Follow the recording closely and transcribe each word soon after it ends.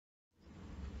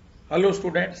Hello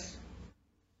students,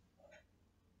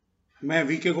 मैं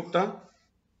VK Gupta.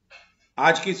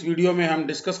 आज की इस वीडियो में हम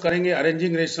डिस्कस करेंगे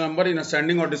arranging rational number in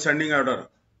ascending और descending order,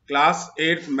 class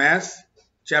 8 maths,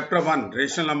 chapter 1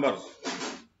 rational numbers.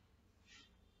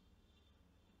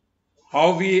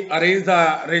 How we arrange the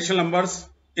rational numbers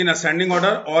in ascending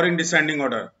order और इन डिसेंडिंग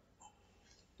ऑर्डर।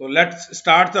 तो let's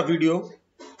start the video.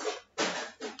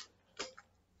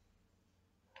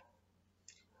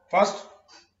 First,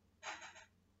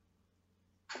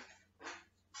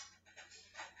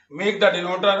 make the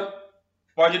denominator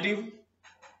positive,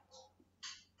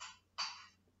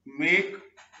 make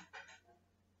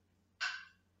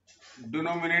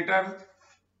denominator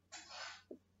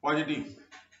positive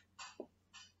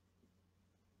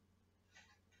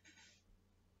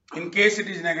in case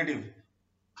it is negative.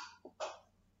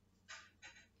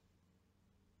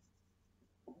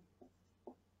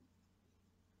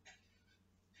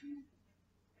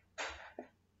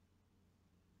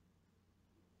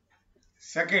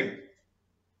 Second,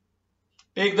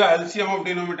 take the LCM of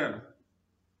denominator.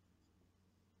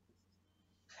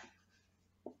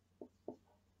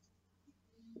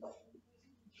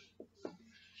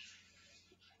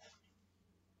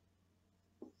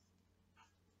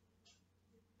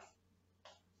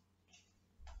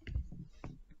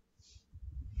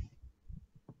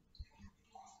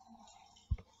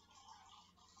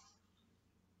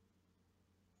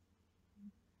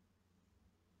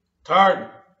 Third,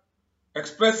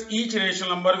 express each rational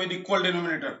number with equal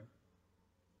denominator.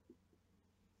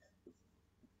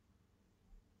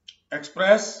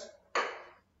 Express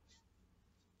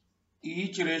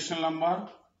each rational number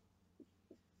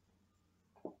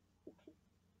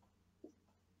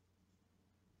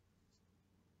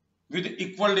with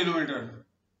equal denominator.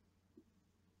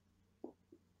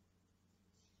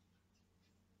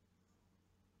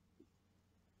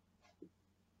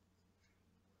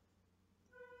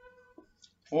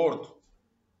 Fourth,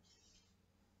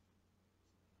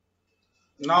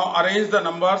 now arrange the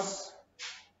numbers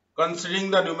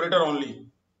considering the numerator only.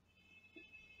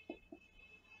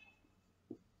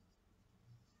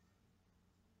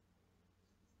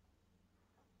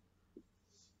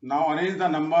 Now arrange the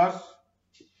numbers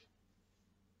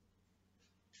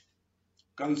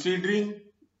considering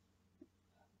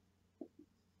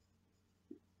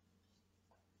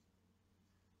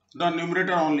the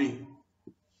numerator only.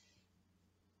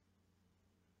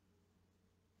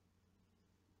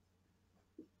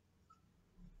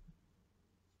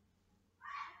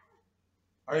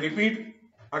 I repeat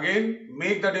again,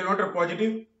 make the denominator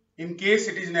positive in case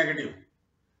it is negative.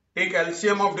 Take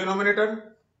LCM of denominator.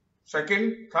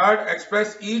 Second, third,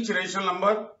 express each rational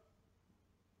number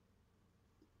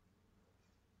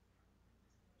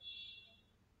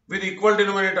with equal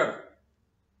denominator.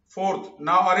 Fourth,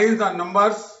 now arrange the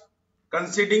numbers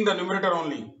considering the numerator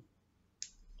only.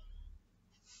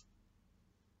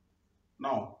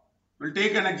 Now, we'll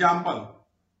take an example.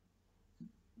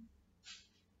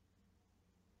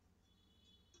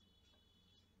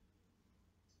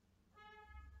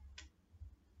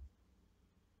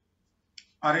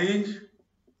 Arrange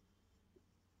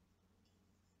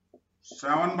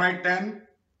 7 by 10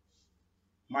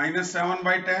 minus 7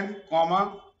 by 10,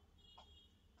 comma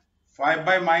 5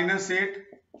 by minus 8,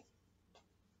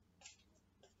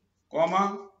 comma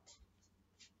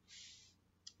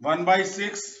 1 by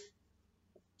 6,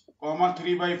 comma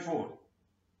 3 by 4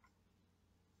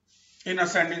 in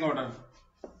ascending order.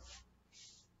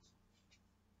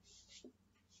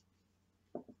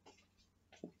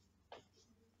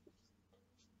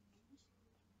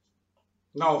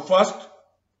 Now first,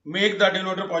 make the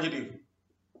denominator positive.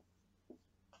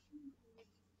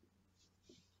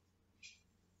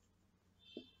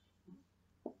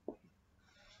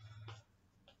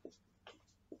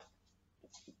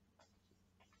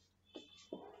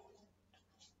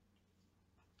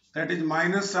 That is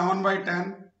minus 7 by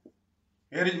 10.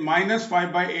 Here is minus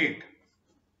 5 by 8.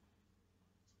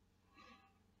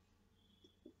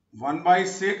 1 by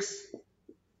 6,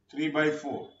 3 by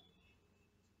 4.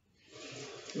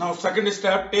 Now second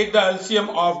step, take the LCM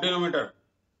of denominator.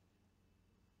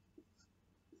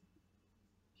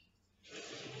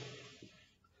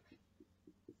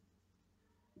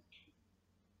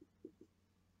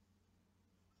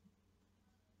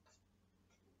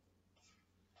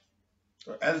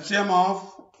 So LCM of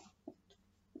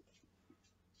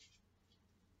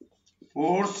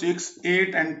 4, 6,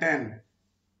 8 and 10.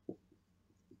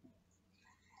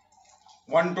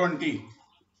 120.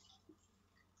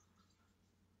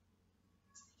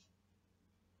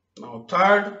 Now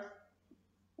third,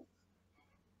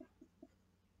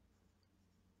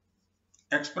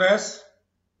 express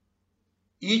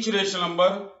each rational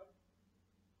number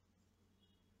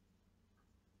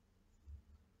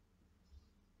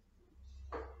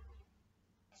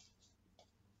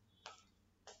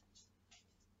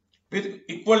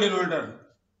equal denominator.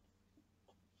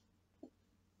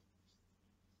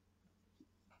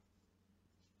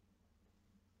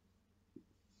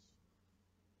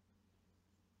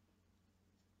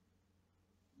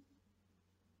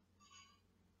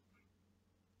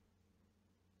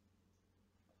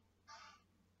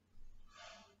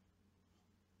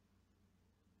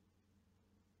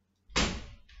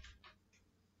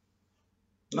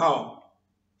 Now,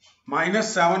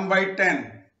 minus 7 by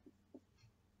 10.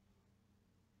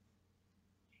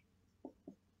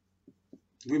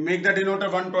 We make the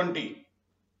denominator 120.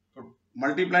 So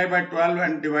multiply by 12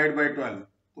 and divide by 12.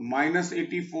 So minus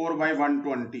 84 by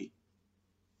 120.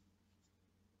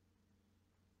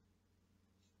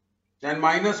 Then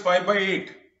minus 5 by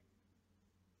 8.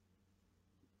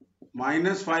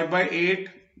 Minus 5 by 8.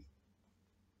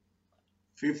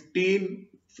 15,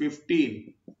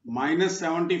 15. Minus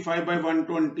 75 by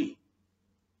 120.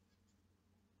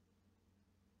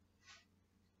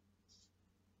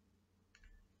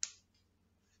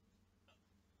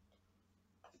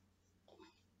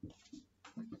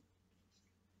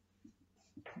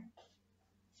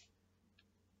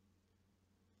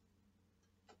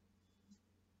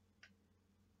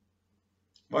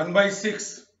 One by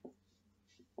 6.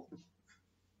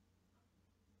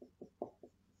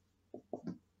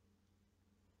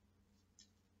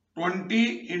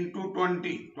 20 into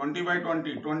 20. 20 by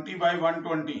 20. 20 by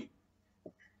 120.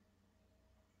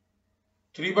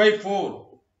 3 by 4.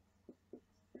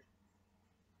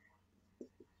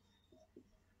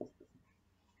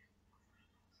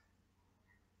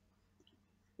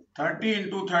 30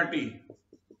 into 30.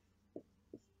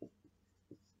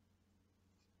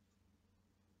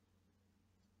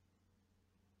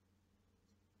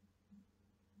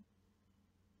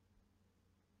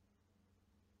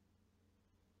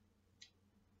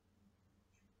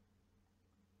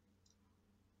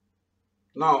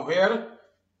 Now here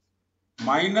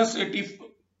minus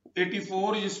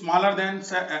 84 is smaller than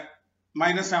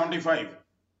minus 75.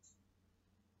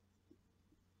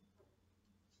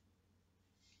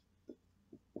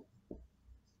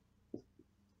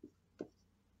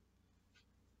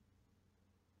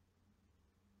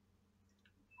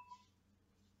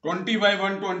 Twenty by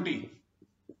 120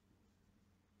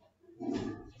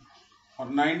 or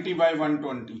 90 by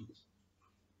 120.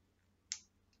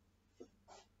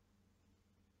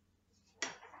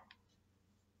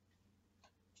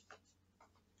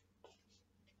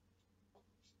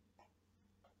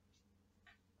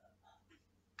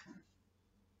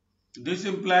 This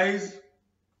implies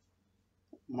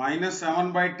minus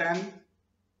 7 by 10,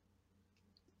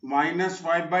 minus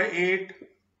 5 by 8,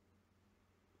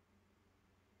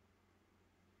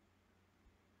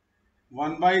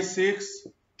 1 by 6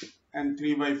 and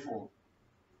 3 by 4.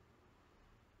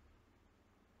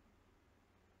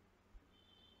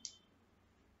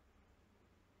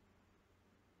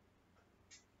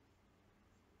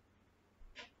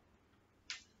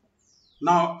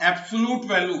 Now absolute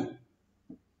value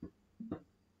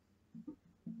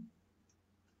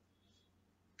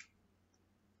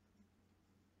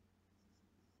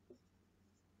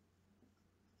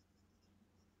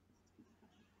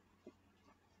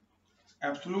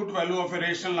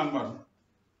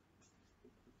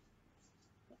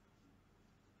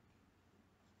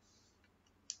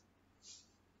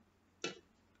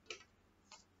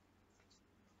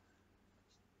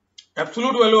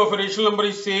of a rational number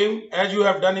is same as you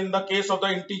have done in the case of the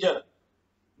integer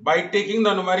by taking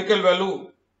the numerical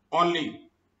value only.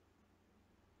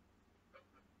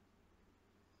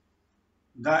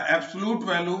 The absolute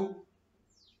value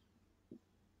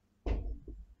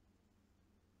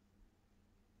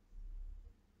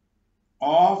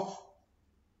of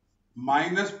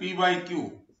minus p by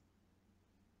q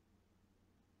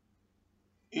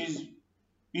is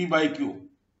p by q.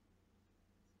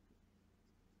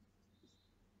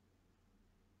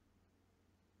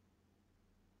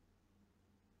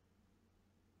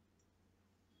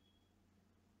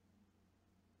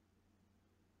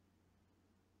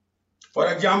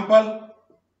 For example,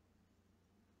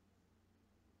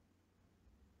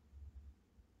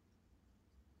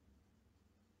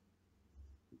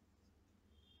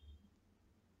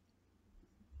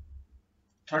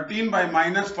 thirteen by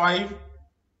minus 5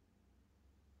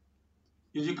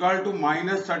 is equal to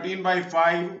minus 13 by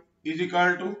 5 is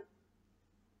equal to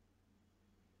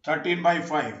 13 by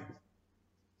 5.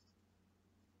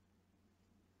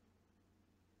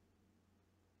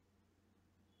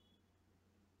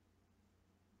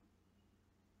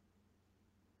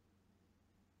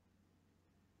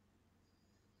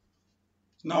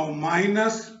 Now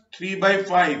minus 3 by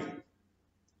 5.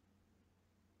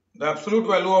 The absolute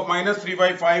value of minus 3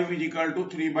 by 5 is equal to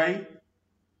 3 by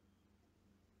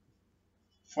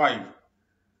 5.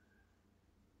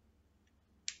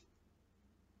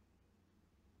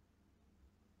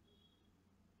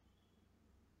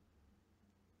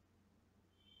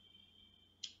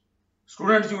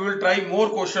 Students, you will try more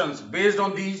questions based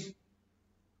on these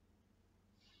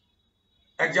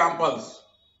examples.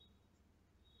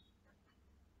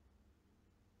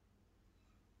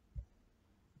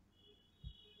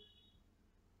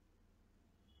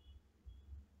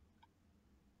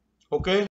 Okay.